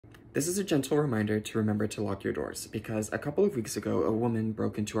This is a gentle reminder to remember to lock your doors because a couple of weeks ago, a woman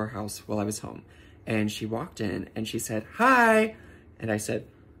broke into our house while I was home and she walked in and she said, "Hi." And I said,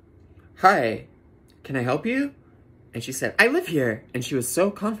 "Hi, can I help you?" And she said, "I live here." And she was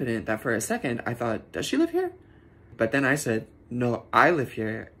so confident that for a second I thought, does she live here? But then I said, "No, I live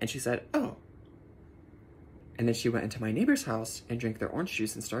here." And she said, "Oh." And then she went into my neighbor's house and drank their orange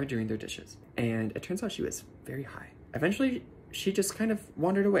juice and started doing their dishes. And it turns out she was very high. Eventually, she just kind of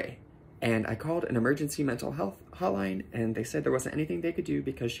wandered away. And I called an emergency mental health hotline and they said there wasn't anything they could do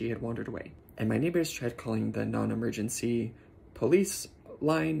because she had wandered away. And my neighbors tried calling the non-emergency police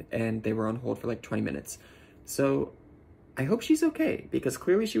line and they were on hold for like 20 minutes. So I hope she's okay because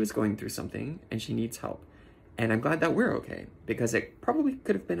clearly she was going through something and she needs help. And I'm glad that we're okay because it probably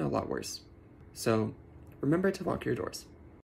could have been a lot worse. So remember to lock your doors.